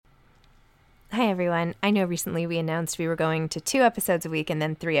Hi, everyone. I know recently we announced we were going to 2 episodes a week and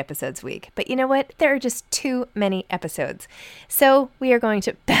then 3 episodes a week. But you know what? There are just too many episodes. So we are going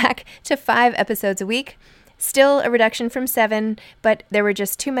back to 5 episodes a week. Still a reduction from 7, but there were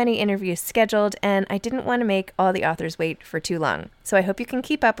just too many interviews scheduled, and I didn't want to make all the authors wait for too long. So I hope you can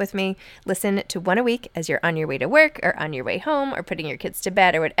keep up with me. Listen to 1 a week as you're on your way to work or on your way home or putting your kids to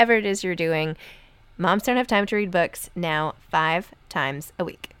bed or whatever it is you're doing. Moms Don't Have Time to Read Books, now 5 times a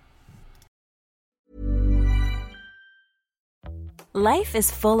week. Life is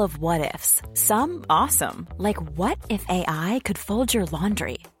full of what-ifs. Some awesome, like what if AI could fold your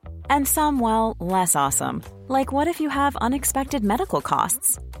laundry? And some, well, less awesome, like what if you have unexpected medical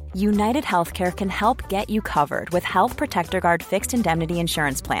costs? United Healthcare can help get you covered with Health Protector Guard fixed indemnity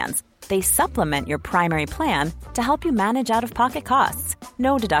insurance plans. They supplement your primary plan to help you manage out-of-pocket costs.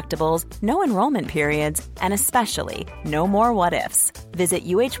 No deductibles, no enrollment periods, and especially no more what-ifs. Visit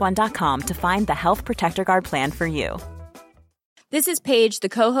uh1.com to find the Health Protector Guard plan for you. This is Paige, the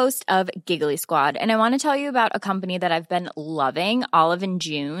co-host of Giggly Squad, and I want to tell you about a company that I've been loving, Olive &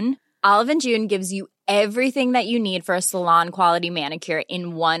 June. Olive & June gives you everything that you need for a salon-quality manicure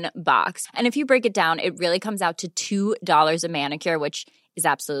in one box. And if you break it down, it really comes out to $2 a manicure, which is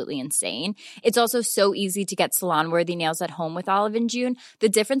absolutely insane. It's also so easy to get salon-worthy nails at home with Olive & June. The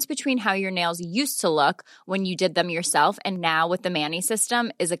difference between how your nails used to look when you did them yourself and now with the Mani system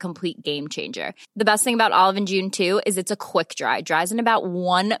is a complete game changer. The best thing about Olive & June, too, is it's a quick dry. Dries in about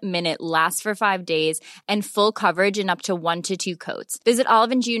 1 minute, lasts for 5 days, and full coverage in up to 1 to 2 coats. Visit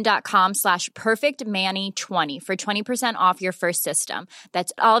oliveandjune.com/perfectmani20 for 20% off your first system.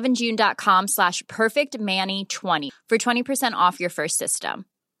 That's oliveandjune.com/perfectmani20 for 20% off your first system.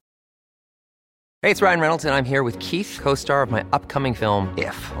 Hey, it's Ryan Reynolds, and I'm here with Keith, co-star of my upcoming film,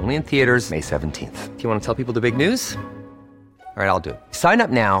 If, only in theaters May 17th. Do you want to tell people the big news? All right, I'll do it. Sign up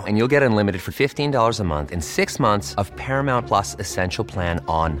now and you'll get unlimited for $15 a month and 6 months of Paramount Plus Essential Plan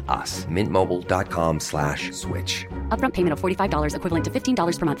on us. MintMobile.com/switch. Upfront payment of $45 equivalent to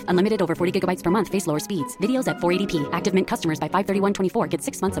 $15 per month. Unlimited over 40 gigabytes per month. Face lower speeds. Videos at 480p. Active Mint customers by 531.24 get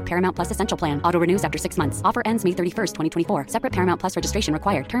 6 months of Paramount Plus Essential Plan. Auto renews after 6 months. Offer ends May 31st, 2024. Separate Paramount Plus registration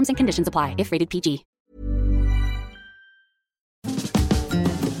required. Terms and conditions apply if rated PG.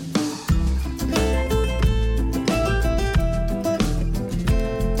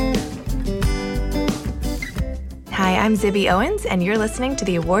 Hi, I'm Zibby Owens, and you're listening to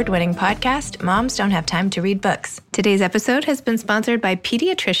the award-winning podcast, Moms Don't Have Time to Read Books. Today's episode has been sponsored by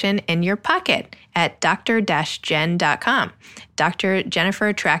Pediatrician in Your Pocket at dr-jen.com. Dr.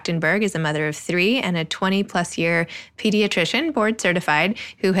 Jennifer Trachtenberg is a mother of 3 and a 20-plus year pediatrician, board certified,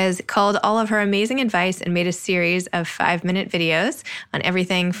 who has culled all of her amazing advice and made a series of 5-minute videos on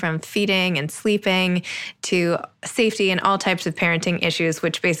everything from feeding and sleeping to safety and all types of parenting issues,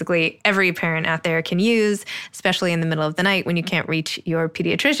 which basically every parent out there can use, especially in the middle of the night when you can't reach your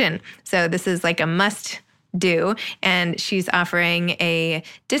pediatrician. So this is like a must do, and she's offering a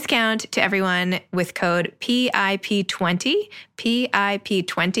discount to everyone with code PIP20.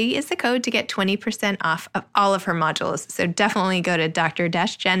 PIP20 is the code to get 20% off of all of her modules. So definitely go to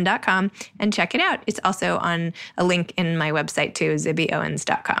dr-jen.com and check it out. It's also on a link in my website too,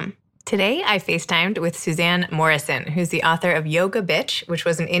 zibbyowens.com. Today, I FaceTimed with Suzanne Morrison, who's the author of Yoga Bitch, which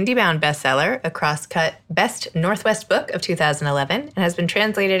was an IndieBound bestseller, a cross-cut Best Northwest book of 2011, and has been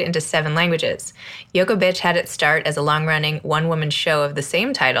translated into 7 languages. Yoga Bitch had its start as a long-running one-woman show of the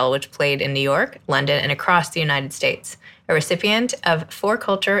same title, which played in New York, London, and across the United States. A recipient of 4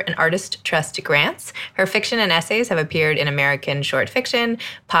 Culture and Artist Trust grants, her fiction and essays have appeared in American Short Fiction,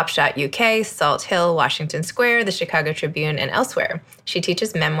 Popshot UK, Salt Hill, Washington Square, the Chicago Tribune, and elsewhere. She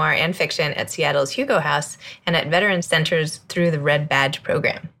teaches memoir and fiction at Seattle's Hugo House and at Veteran Centers through the Red Badge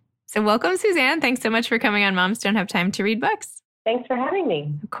program. So welcome, Suzanne. Thanks so much for coming on Moms Don't Have Time to Read Books. Thanks for having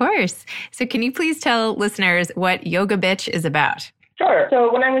me. Of course. So can you please tell listeners what Yoga Bitch is about? Sure. So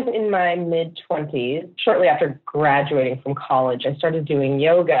when I was in my mid-20s, shortly after graduating from college, I started doing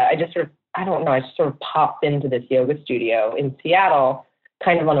yoga. I just sort of popped into this yoga studio in Seattle,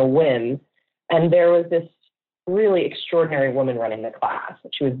 kind of on a whim. And there was this really extraordinary woman running the class.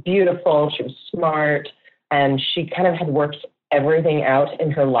 She was beautiful, she was smart, and she kind of had worked everything out in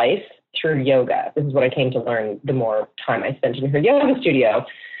her life through yoga. This is what I came to learn the more time I spent in her yoga studio.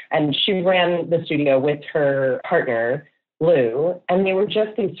 And she ran the studio with her partner, Lou, and they were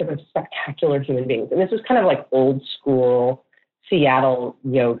just these sort of spectacular human beings. And this was kind of like old school Seattle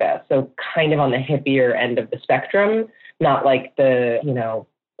yoga, so kind of on the hippier end of the spectrum, not like the,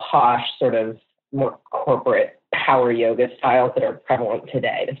 posh sort of more corporate power yoga styles that are prevalent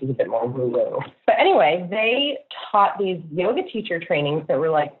today. This is a bit more woo-woo. But anyway, they taught these yoga teacher trainings that were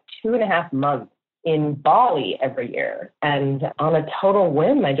like 2.5 months in Bali every year. And on a total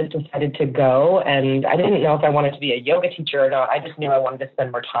whim, I just decided to go. And I didn't know if I wanted to be a yoga teacher or not. I just knew I wanted to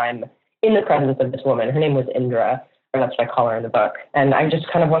spend more time in the presence of this woman. Her name was Indra, or that's what I call her in the book. And I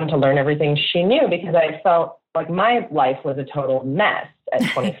just kind of wanted to learn everything she knew because I felt like my life was a total mess at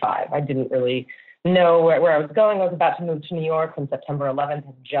 25. I didn't really know where I was going. I was about to move to New York when September 11th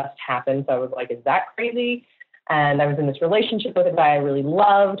had just happened. So I was like, is that crazy? And I was in this relationship with a guy I really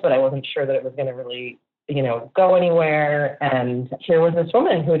loved, but I wasn't sure that it was going to really, go anywhere. And here was this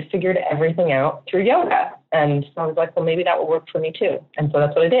woman who had figured everything out through yoga. And so I was like, well, maybe that will work for me too. And so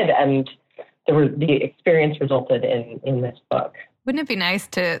that's what I did. And the experience resulted in this book. Wouldn't it be nice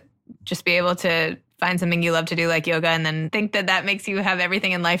to just be able to find something you love to do like yoga and then think that makes you have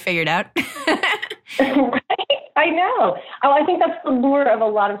everything in life figured out? Right? I know. I think that's the lure of a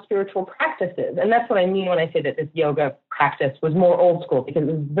lot of spiritual practices. And that's what I mean when I say that this yoga practice was more old school, because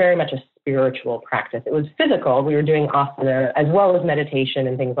it was very much a spiritual practice. It was physical. We were doing asana as well as meditation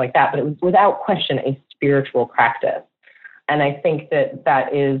and things like that, but it was without question a spiritual practice. And I think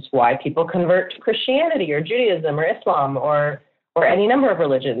that is why people convert to Christianity or Judaism or Islam or any number of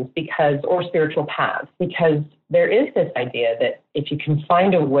religions or spiritual paths, because there is this idea that if you can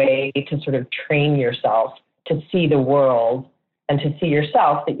find a way to sort of train yourself to see the world and to see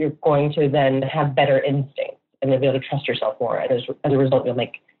yourself, that you're going to then have better instincts and you'll be able to trust yourself more. And as a result, you'll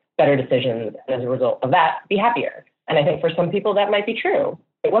make better decisions. And as a result of that, be happier. And I think for some people that might be true.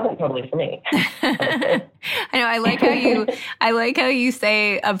 It wasn't totally for me. I know. I like how you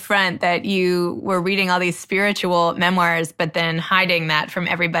say up front that you were reading all these spiritual memoirs, but then hiding that from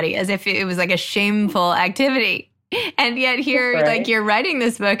everybody as if it was like a shameful activity. And yet here, right. Like you're writing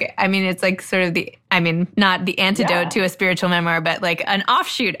this book. I mean, it's like sort of not the antidote to a spiritual memoir, but like an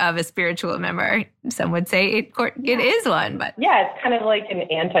offshoot of a spiritual memoir. Some would say it is one, but yeah, it's kind of like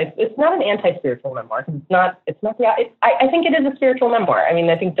it's not an anti-spiritual memoir. I think it is a spiritual memoir. I mean,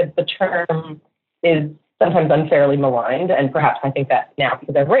 I think that the term is sometimes unfairly maligned, and perhaps I think that now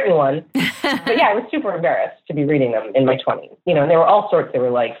because I've written one. But yeah, I was super embarrassed to be reading them in my 20s. And there were all sorts. They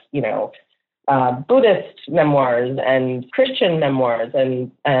were like, Buddhist memoirs and Christian memoirs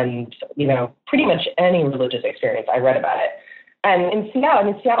and pretty much any religious experience, I read about it. And in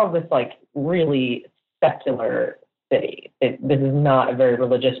Seattle is this like really secular city. This is not a very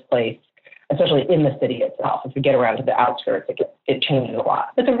religious place, especially in the city itself. If you get around to the outskirts, it changes a lot.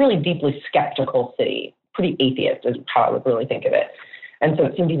 It's a really deeply skeptical city, pretty atheist is how I would really think of it. And so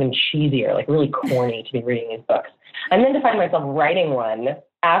it seemed even cheesier, like really corny to be reading these books. And then to find myself writing one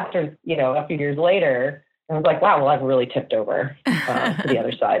after, a few years later, I was like, wow, well, I've really tipped over to the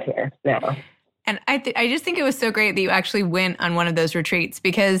other side here now. And I just think it was so great that you actually went on one of those retreats,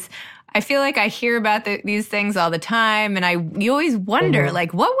 because I feel like I hear about these things all the time. And you always wonder,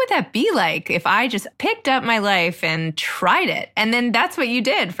 like, what would that be like if I just picked up my life and tried it? And then that's what you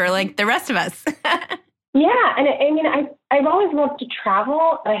did for like the rest of us. Yeah. And I mean, I've always loved to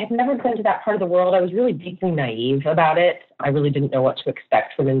travel. I had never been to that part of the world. I was really deeply naive about it. I really didn't know what to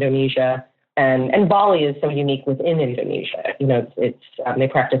expect from Indonesia. And Bali is so unique within Indonesia. They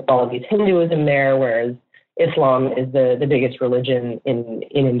practice Balinese Hinduism there, whereas Islam is the biggest religion in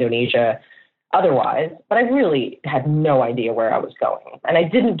Indonesia otherwise. But I really had no idea where I was going. And I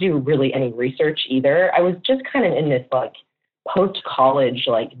didn't do really any research either. I was just kind of in this like post-college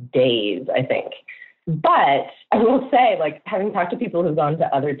like daze, I think. But I will say, like, having talked to people who've gone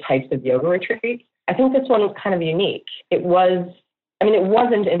to other types of yoga retreats, I think this one was kind of unique. It wasn't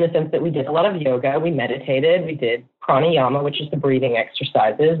in the sense that we did a lot of yoga. We meditated. We did pranayama, which is the breathing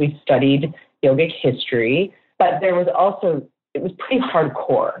exercises. We studied yogic history. But there was also, it was pretty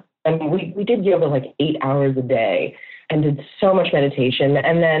hardcore. I mean, we did yoga like 8 hours a day and did so much meditation.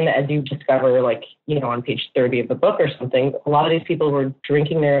 And then as you discover, like, on page 30 of the book or something, a lot of these people were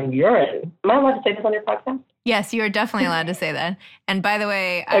drinking their own urine. Am I allowed to say this on your podcast? Yes, you are definitely allowed to say that. And by the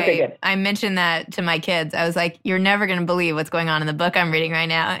way, I mentioned that to my kids. I was like, you're never going to believe what's going on in the book I'm reading right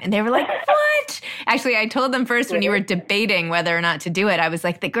now. And they were like, what? Actually, I told them first when you were debating whether or not to do it, I was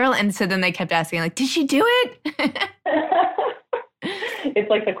like, the girl. And so then they kept asking, like, did she do it? It's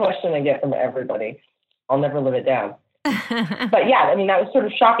like the question I get from everybody. I'll never live it down. But yeah, I mean, that was sort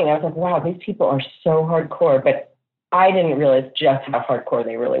of shocking. I was like, wow, these people are so hardcore. But I didn't realize just how hardcore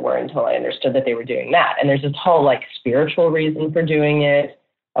they really were until I understood that they were doing that. And there's this whole like spiritual reason for doing it,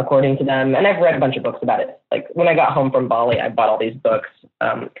 according to them. And I've read a bunch of books about it. Like when I got home from Bali, I bought all these books.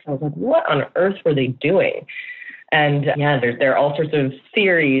 I was like, what on earth were they doing? And yeah, there are all sorts of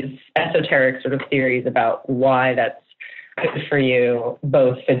theories, esoteric sort of theories about why that's good for you,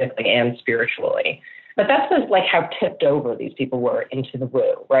 both physically and spiritually. But that's just like how tipped over these people were into the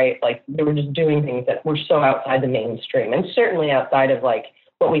woo, right? Like they were just doing things that were so outside the mainstream and certainly outside of like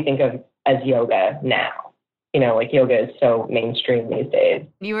what we think of as yoga now. Like yoga is so mainstream these days.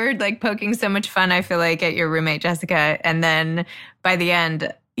 You were like poking so much fun, I feel like, at your roommate, Jessica. And then by the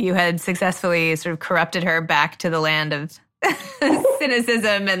end, you had successfully sort of corrupted her back to the land of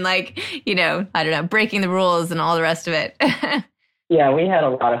cynicism and like, I don't know, breaking the rules and all the rest of it. Yeah, we had a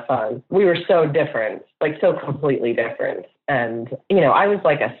lot of fun. We were so different, like so completely different. And, I was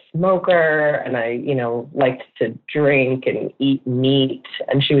like a smoker and I, liked to drink and eat meat.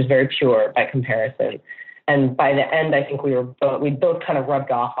 And she was very pure by comparison. And by the end, I think we both kind of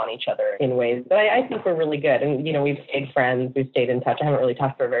rubbed off on each other in ways that I think were really good. And, we've stayed friends, we've stayed in touch. I haven't really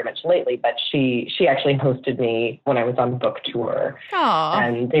talked to her very much lately, but she actually hosted me when I was on book tour. Aww.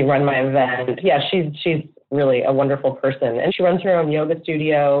 And they run my event. Yeah, she's really a wonderful person. And she runs her own yoga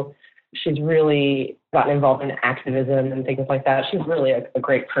studio. She's really gotten involved in activism and things like that. She's really a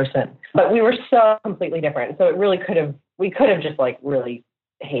great person. But we were so completely different. So we could have just like really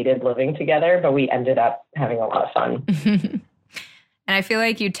hated living together, but we ended up having a lot of fun. And I feel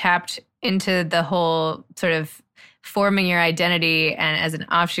like you tapped into the whole sort of forming your identity, and as an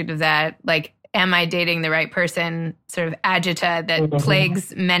offshoot of that, like, am I dating the right person sort of agita that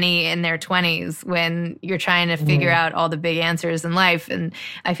plagues many in their 20s when you're trying to figure out all the big answers in life. And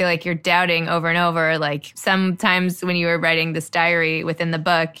I feel like you're doubting over and over. Like sometimes when you were writing this diary within the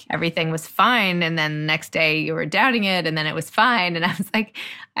book, everything was fine. And then the next day you were doubting it and then it was fine. And I was like,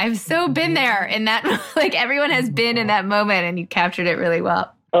 I've so been there in that, like everyone has been in that moment, and you captured it really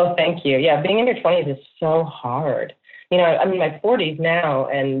well. Oh, thank you. Yeah, being in your 20s is so hard. I'm in my 40s now,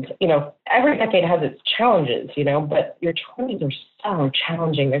 and, every decade has its challenges, but your 20s are so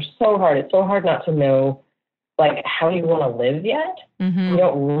challenging. They're so hard. It's so hard not to know, like, how you want to live yet. You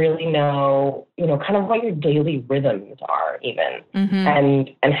don't really know, kind of what your daily rhythms are even,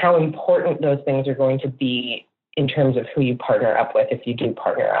 and how important those things are going to be in terms of who you partner up with if you do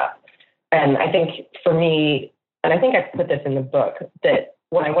partner up. And I think for me, and I think I put this in the book, that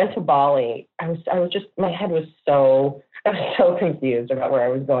when I went to Bali, I was just, my head was I was so confused about where I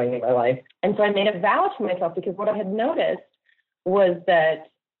was going in my life. And so I made a vow to myself, because what I had noticed was that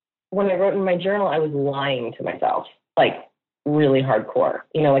when I wrote in my journal, I was lying to myself, like really hardcore.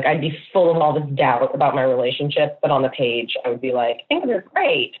 Like I'd be full of all this doubt about my relationship, but on the page, I would be like, things are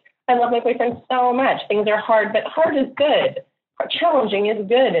great. I love my boyfriend so much. Things are hard, but hard is good. Challenging is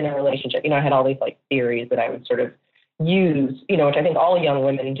good in a relationship. I had all these like theories that I would sort of use, which I think all young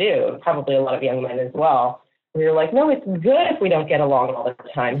women do, probably a lot of young men as well. We were like, no, it's good if we don't get along all the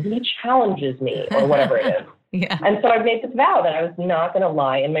time. He challenges me, or whatever it is. Yeah. And so I made this vow that I was not going to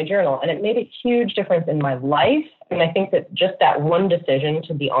lie in my journal. And it made a huge difference in my life. And I think that just that one decision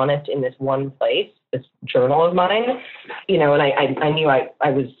to be honest in this one place, this journal of mine, and I knew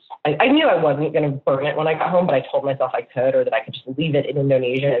I knew I wasn't going to burn it when I got home, but I told myself I could, or that I could just leave it in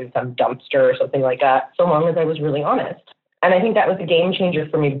Indonesia in some dumpster or something like that, so long as I was really honest. And I think that was a game changer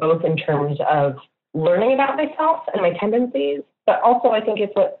for me, both in terms of learning about myself and my tendencies, but also I think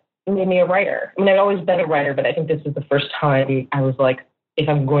it's what made me a writer. I've always been a writer, but I think this was the first time I was like, if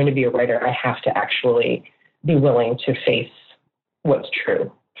I'm going to be a writer, I have to actually be willing to face what's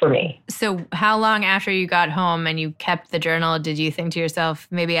true for me. So how long after you got home and you kept the journal did you think to yourself,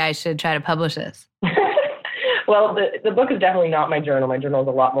 maybe I should try to publish this? Well, the book is definitely not my journal. My journal is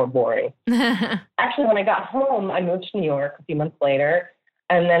a lot more boring. Actually, when I got home, I moved to New York a few months later.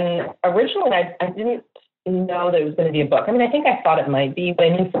 And then originally I didn't know that it was going to be a book. I think I thought it might be, but I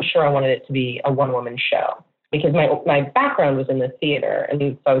knew for sure I wanted it to be a one-woman show, because my background was in the theater. And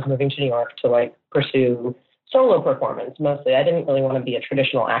so I was moving to New York to like pursue solo performance mostly. I didn't really want to be a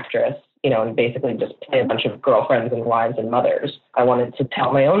traditional actress, and basically just play a bunch of girlfriends and wives and mothers. I wanted to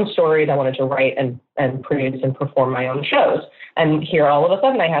tell my own stories. I wanted to write and produce and perform my own shows. And here all of a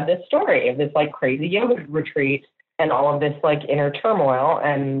sudden I had this story of this like crazy yoga retreat and all of this like inner turmoil.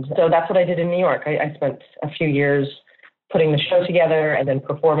 And so that's what I did in New York. I spent a few years putting the show together and then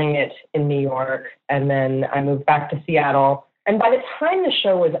performing it in New York. And then I moved back to Seattle. And by the time the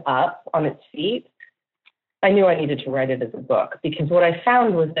show was up on its feet, I knew I needed to write it as a book, because what I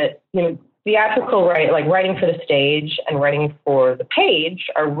found was that, theatrical writing for the stage and writing for the page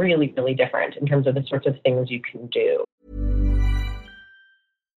are really, really different in terms of the sorts of things you can do.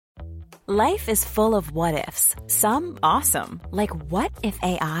 Life is full of what-ifs. Some awesome, like what if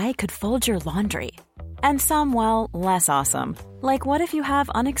AI could fold your laundry? And some, well, less awesome, like what if you have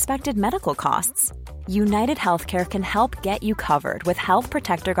unexpected medical costs? United Healthcare can help get you covered with Health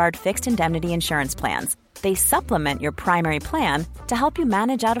Protector Guard fixed indemnity insurance plans. They supplement your primary plan to help you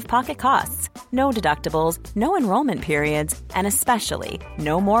manage out-of-pocket costs. No deductibles, no enrollment periods, and especially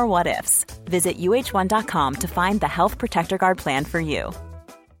no more what-ifs. Visit UH1.com to find the Health Protector Guard plan for you.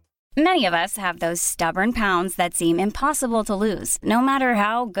 Many of us have those stubborn pounds that seem impossible to lose, no matter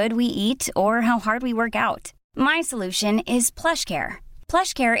how good we eat or how hard we work out. My solution is PlushCare.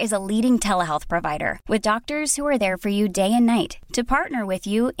 PlushCare is a leading telehealth provider with doctors who are there for you day and night to partner with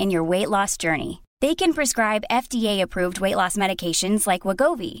you in your weight loss journey. They can prescribe FDA-approved weight loss medications like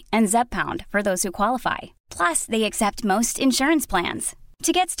Wegovy and Zepbound for those who qualify. Plus, they accept most insurance plans.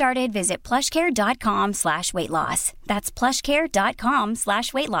 To get started, visit plushcare.com/weightloss. That's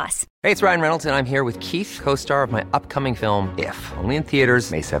plushcare.com/weightloss. Hey, it's Ryan Reynolds, and I'm here with Keith, co-star of my upcoming film, If, only in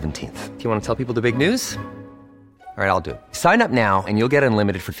theaters May 17th. Do you want to tell people the big news? All right, I'll do it. Sign up now and you'll get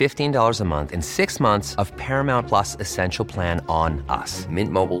unlimited for $15 a month and 6 months of Paramount Plus Essential Plan on us.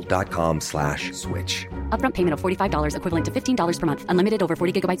 MintMobile.com/switch. Upfront payment of $45 equivalent to $15 per month. Unlimited over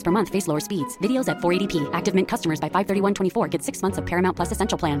 40 gigabytes per month. Face lower speeds. Videos at 480p. Active Mint customers by 531.24 get 6 months of Paramount Plus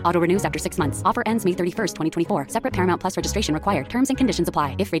Essential Plan. Auto renews after 6 months. Offer ends May 31st, 2024. Separate Paramount Plus registration required. Terms and conditions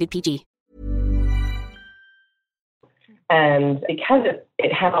apply if rated PG. And because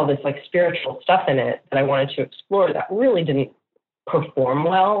it had all this like spiritual stuff in it that I wanted to explore that really didn't perform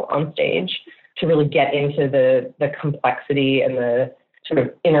well on stage, to really get into the complexity and the sort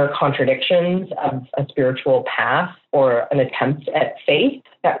of inner contradictions of a spiritual path or an attempt at faith,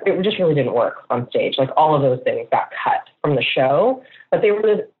 that it just really didn't work on stage. Like all of those things got cut from the show, but they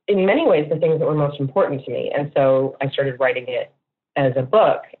were in many ways the things that were most important to me. And so I started writing it as a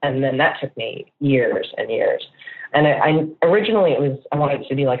book, and then that took me years and years. And I originally I wanted it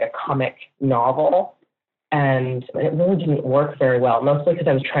to be like a comic novel, and it really didn't work very well, mostly because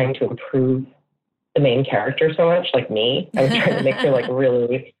I was trying to improve the main character so much, like me. I was trying to make her like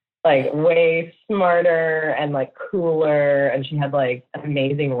really like way smarter and like cooler, and she had like an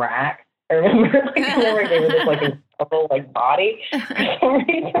amazing rack. I remember I gave her this like incredible like body for some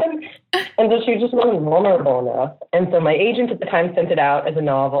reason. And so she just wasn't vulnerable enough. And so my agent at the time sent it out as a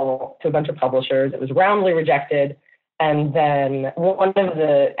novel to a bunch of publishers. It was roundly rejected. And then one of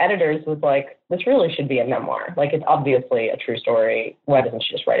the editors was like, this really should be a memoir. Like, it's obviously a true story. Why doesn't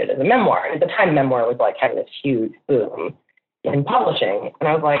she just write it as a memoir? And at the time, memoir was like having this huge boom in publishing. And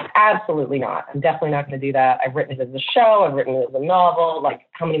I was like, absolutely not. I'm definitely not going to do that. I've written it as a show. I've written it as a novel. Like,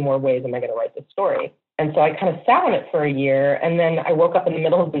 how many more ways am I going to write this story? And so I kind of sat on it for a year. And then I woke up in the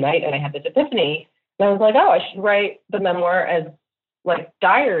middle of the night and I had this epiphany. And I was like, oh, I should write the memoir as like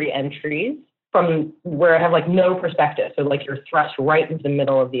diary entries from where I have like no perspective. So like you're thrust right into the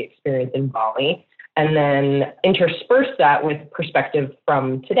middle of the experience in Bali, and then intersperse that with perspective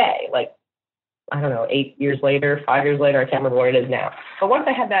from today. Like, I don't know, 8 years later, 5 years later, I can't remember what it is now. But once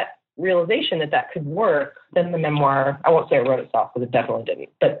I had that realization that that could work, then the memoir, I won't say it wrote itself because it definitely didn't,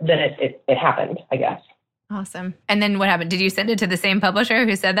 but then it happened, I guess. Awesome. And then what happened? Did you send it to the same publisher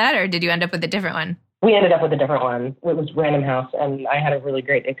who said that, or did you end up with a different one? We ended up with a different one. It was Random House, and I had a really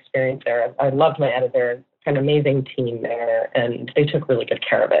great experience there. I loved my editor, an amazing team there, and they took really good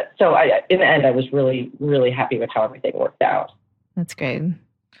care of it. So in the end, I was really, really happy with how everything worked out. That's great.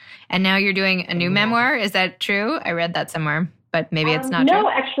 And now you're doing a new memoir. Is that true? I read that somewhere, but maybe it's not true. No,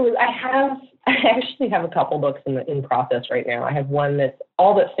 actually, I actually have a couple books in process right now. I have one that's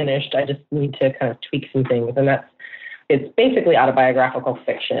all but finished. I just need to kind of tweak some things, and it's basically autobiographical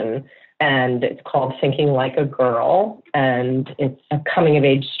fiction. And it's called Thinking Like a Girl, and it's a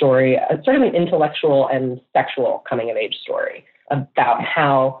coming-of-age story, sort of an intellectual and sexual coming-of-age story about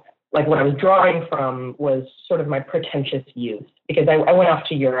how, like, what I was drawing from was sort of my pretentious youth, because I went off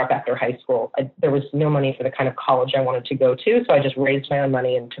to Europe after high school. There was no money for the kind of college I wanted to go to, so I just raised my own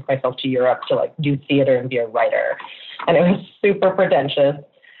money and took myself to Europe to, like, do theater and be a writer. And it was super pretentious,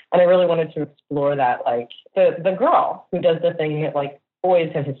 and I really wanted to explore that, like, the girl who does the thing that, like,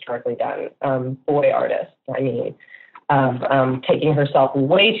 boys have historically done, boy artists, of taking herself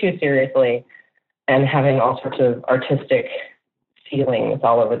way too seriously and having all sorts of artistic feelings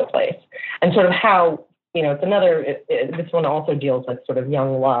all over the place. And sort of how, it's this one also deals with sort of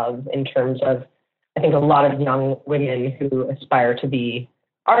young love in terms of, I think a lot of young women who aspire to be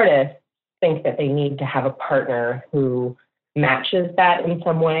artists think that they need to have a partner who matches that in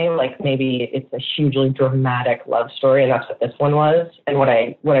some way. Like maybe it's a hugely dramatic love story, and that's what this one was. And what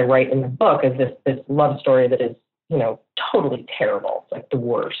I write in the book is this love story that is, totally terrible. It's like the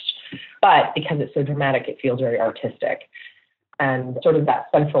worst. But because it's so dramatic, it feels very artistic. And sort of that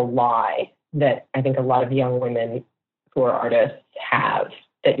central lie that I think a lot of young women who are artists have,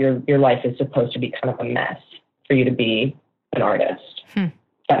 that your life is supposed to be kind of a mess for you to be an artist.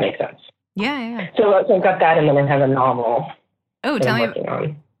 That makes sense. Yeah. So I've got that, and then I have a novel. Oh, that I'm working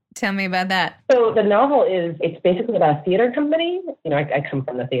on. Tell me about that. So the novel it's basically about a theater company. You know, I come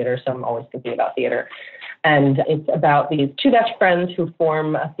from the theater, so I'm always thinking about theater. And it's about these two best friends who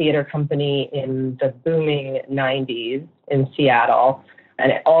form a theater company in the booming 90s in Seattle.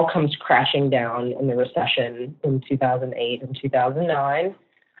 And it all comes crashing down in the recession in 2008 and 2009.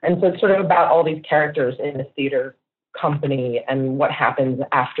 And so it's sort of about all these characters in the theater company and what happens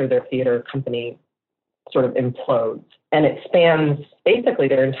after their theater company sort of implodes. And it spans basically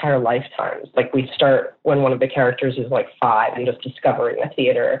their entire lifetimes. Like we start when one of the characters is like 5 and just discovering a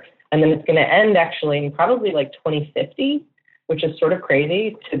theater. And then it's going to end actually in probably like 2050, which is sort of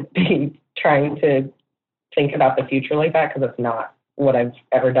crazy to be trying to think about the future like that, because it's not what I've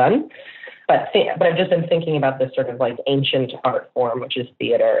ever done. But I've just been thinking about this sort of like ancient art form, which is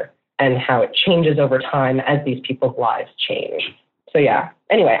theater, and how it changes over time as these people's lives change. So yeah,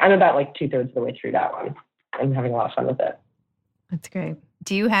 anyway, I'm about like 2/3 of the way through that one. I'm having a lot of fun with it. That's great.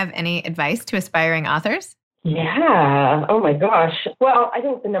 Do you have any advice to aspiring authors? Yeah. Oh my gosh. Well, I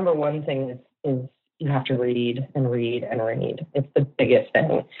think the number one thing is you have to read and read and read. It's the biggest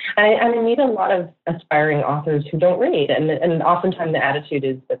thing. And I meet a lot of aspiring authors who don't read. And oftentimes the attitude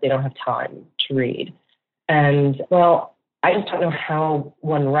is that they don't have time to read. And well, I just don't know how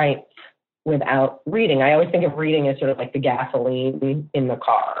one writes without reading. I always think of reading as sort of like the gasoline in the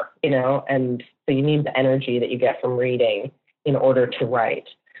car, you know, and so you need the energy that you get from reading in order to write.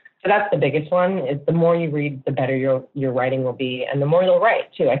 So that's the biggest one, is the more you read, the better your writing will be, and the more you'll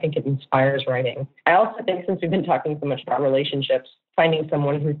write too. I think it inspires writing. I also think, since we've been talking so much about relationships, finding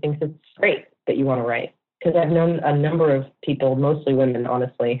someone who thinks it's great that you want to write. Because I've known a number of people, mostly women,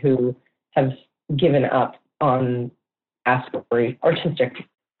 honestly, who have given up on artistic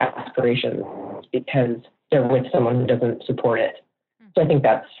aspirations because they're with someone who doesn't support it. So I think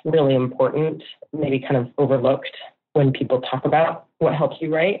that's really important, maybe kind of overlooked when people talk about what helps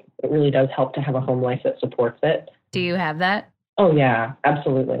you write. It really does help to have a home life that supports it. Do you have that? Oh, yeah,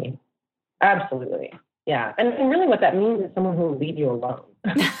 absolutely. Absolutely. Yeah. And really what that means is someone who will leave you alone.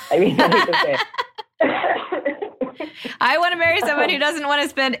 I mean, I hate to say it. I want to marry someone who doesn't want to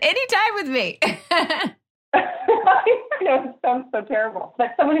spend any time with me. I know, it sounds so terrible.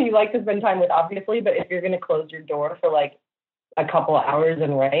 Like someone who you like to spend time with, obviously, but if you're going to close your door for like a couple of hours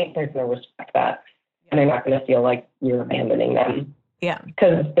and write, they're going to respect that. And they're not going to feel like you're abandoning them. Yeah.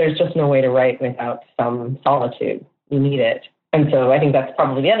 Because there's just no way to write without some solitude. You need it. And so I think that's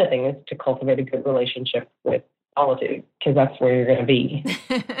probably the other thing, is to cultivate a good relationship with solitude, because that's where you're going to be.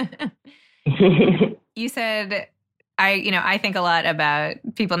 You said, I think a lot about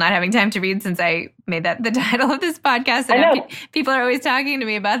people not having time to read, since I made that the title of this podcast. And I know. People are always talking to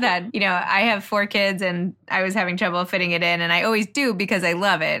me about that. I have 4 kids and I was having trouble fitting it in, and I always do because I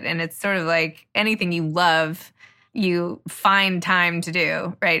love it. And it's sort of like anything you love, you find time to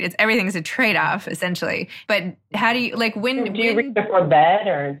do, right? Everything's a trade-off, essentially. But how do you, like, when... Do you read before bed,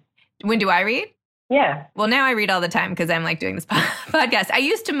 or... When do I read? Yeah. Well, now I read all the time because I'm like doing this podcast. I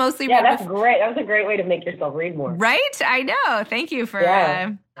used to mostly read. Yeah, that's great. That was a great way to make yourself read more. Right? I know. Thank you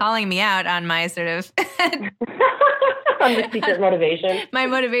for calling me out on my sort of... on the secret motivation. My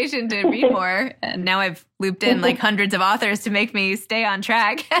motivation to read more. And now I've looped in like hundreds of authors to make me stay on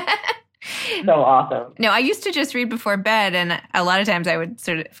track. So awesome. No, I used to just read before bed, and a lot of times I would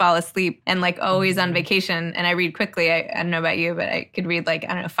sort of fall asleep, and like always on vacation, and I read quickly. I don't know about you, but I could read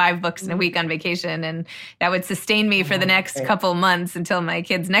 5 books in a week on vacation, and that would sustain me for the next couple months until my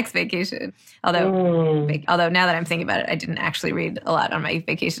kid's next vacation. Although now that I'm thinking about it, I didn't actually read a lot on my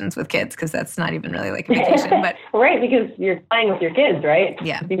vacations with kids, because that's not even really like a vacation. But right, because you're playing with your kids, right?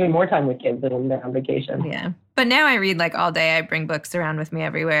 Yeah. It's even more time with kids than they're on vacation. Yeah. But now I read like all day. I bring books around with me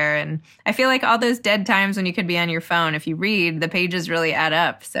everywhere. And I feel like all those dead times when you could be on your phone, if you read, the pages really add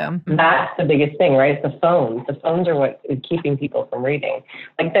up. So that's the biggest thing, right? The phones. The phones are what is keeping people from reading.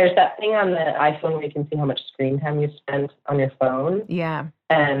 Like there's that thing on the iPhone where you can see how much screen time you spend on your phone. Yeah.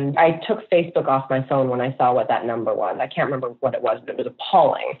 And I took Facebook off my phone when I saw what that number was. I can't remember what it was, but it was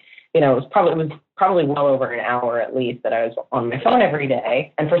appalling. It was probably well over an hour at least that I was on my phone every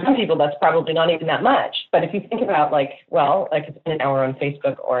day. And for some people, that's probably not even that much. But if you think about I could spend an hour on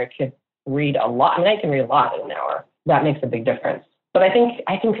Facebook, or I could read a lot. I mean, I can read a lot in an hour. That makes a big difference. But I think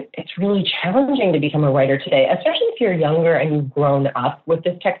it's really challenging to become a writer today, especially if you're younger and you've grown up with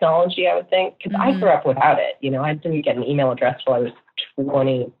this technology, I would think, because I grew up without it. I didn't get an email address till I was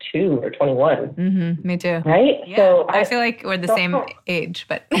 22 or 21. Mm-hmm. Me too. Right? Yeah. So I feel like we're the same age,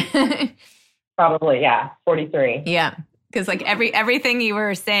 but probably, yeah, 43. Yeah. Because like everything you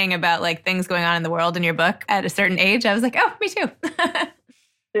were saying about like things going on in the world in your book at a certain age, I was like, oh, me too.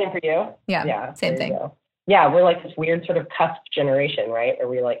 Same for you? Yeah, same thing. Yeah, we're like this weird sort of cusp generation, right? Where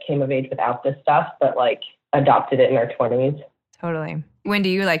we like came of age without this stuff, but like adopted it in our 20s. Totally. When do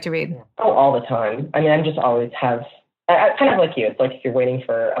you like to read? Oh, all the time. I mean, I just always have, I kind of like you. It's like if you're waiting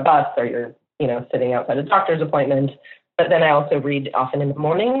for a bus or you're, sitting outside a doctor's appointment. But then I also read often in the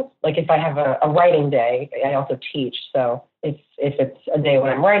morning. Like if I have a writing day, I also teach. So if it's a day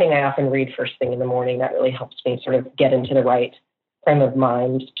when I'm writing, I often read first thing in the morning. That really helps me sort of get into the right frame of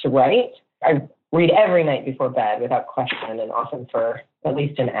mind to write. I read every night before bed without question, and often for at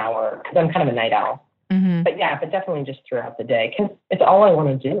least an hour, because I'm kind of a night owl. Mm-hmm. But definitely just throughout the day, because it's all I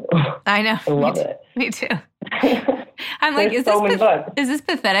want to do. I know. I love it. Me too. I'm like, is this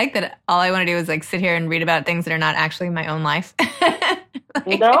pathetic that all I want to do is like sit here and read about things that are not actually my own life?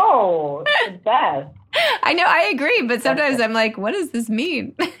 No, it's the best. I know, I agree, but sometimes I'm like, what does this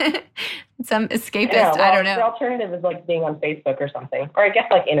mean? Some escapist, I don't know. The alternative is like being on Facebook or something, or I guess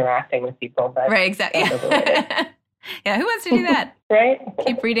like interacting with people. But right, exactly. Yeah, who wants to do that? Right?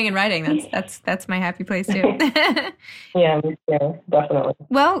 Keep reading and writing. That's my happy place too. Yeah, me too. Definitely.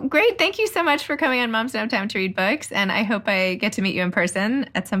 Well, great. Thank you so much for coming on Moms Don't Have Time to Read Books, and I hope I get to meet you in person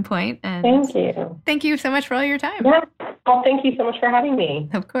at some point. And thank you. Thank you so much for all your time. Yeah. Well, thank you so much for having me.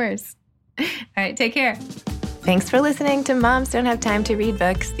 Of course. All right, take care. Thanks for listening to Moms Don't Have Time to Read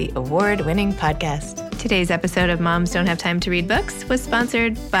Books, the award-winning podcast. Today's episode of Moms Don't Have Time to Read Books was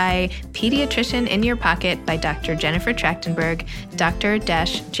sponsored by Pediatrician in Your Pocket by Dr. Jennifer Trachtenberg,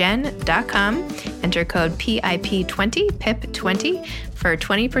 dr-jen.com. Enter code PIP20, PIP20, for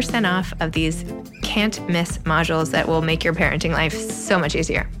 20% off of these can't-miss modules that will make your parenting life so much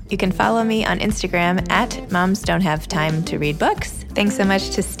easier. You can follow me on Instagram at Moms Don't Have Time to Read Books. Thanks so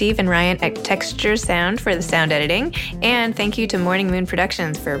much to Steve and Ryan at Texture Sound for the sound editing. And thank you to Morning Moon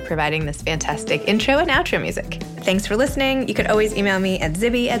Productions for providing this fantastic intro and outro music. Thanks for listening. You could always email me at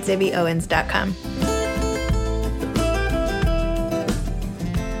zibby@zibbyowens.com.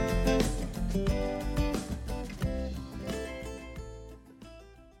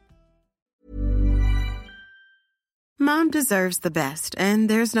 Mom deserves the best, and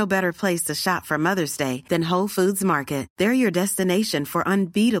there's no better place to shop for Mother's Day than Whole Foods Market. They're your destination for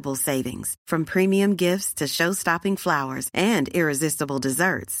unbeatable savings, from premium gifts to show-stopping flowers and irresistible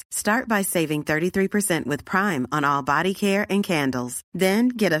desserts. Start by saving 33% with Prime on all body care and candles. Then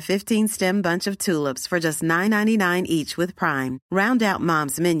get a 15-stem bunch of tulips for just $9.99 each with Prime. Round out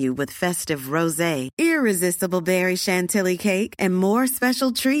Mom's menu with festive rosé, irresistible berry chantilly cake, and more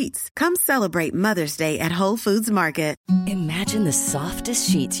special treats. Come celebrate Mother's Day at Whole Foods Market. Imagine the softest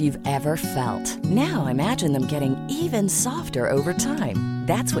sheets you've ever felt. Now imagine them getting even softer over time.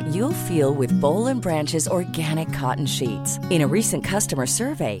 That's what you'll feel with Boll & Branch's organic cotton sheets. In a recent customer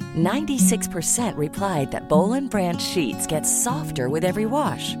survey, 96% replied that Boll & Branch sheets get softer with every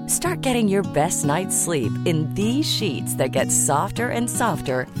wash. Start getting your best night's sleep in these sheets that get softer and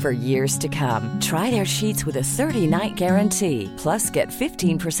softer for years to come. Try their sheets with a 30-night guarantee. Plus, get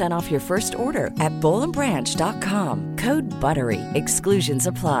 15% off your first order at bollandbranch.com. Code BUTTERY. Exclusions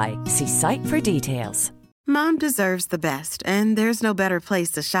apply. See site for details. Mom deserves the best, and there's no better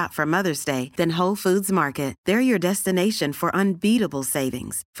place to shop for Mother's Day than Whole Foods Market. They're your destination for unbeatable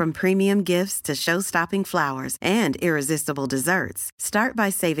savings, from premium gifts to show-stopping flowers and irresistible desserts. Start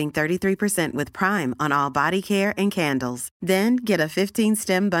by saving 33% with Prime on all body care and candles. Then get a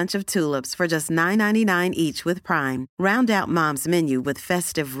 15-stem bunch of tulips for just $9.99 each with Prime. Round out Mom's menu with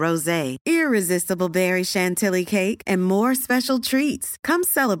festive rosé, irresistible berry chantilly cake, and more special treats. Come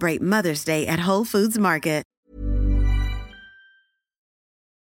celebrate Mother's Day at Whole Foods Market.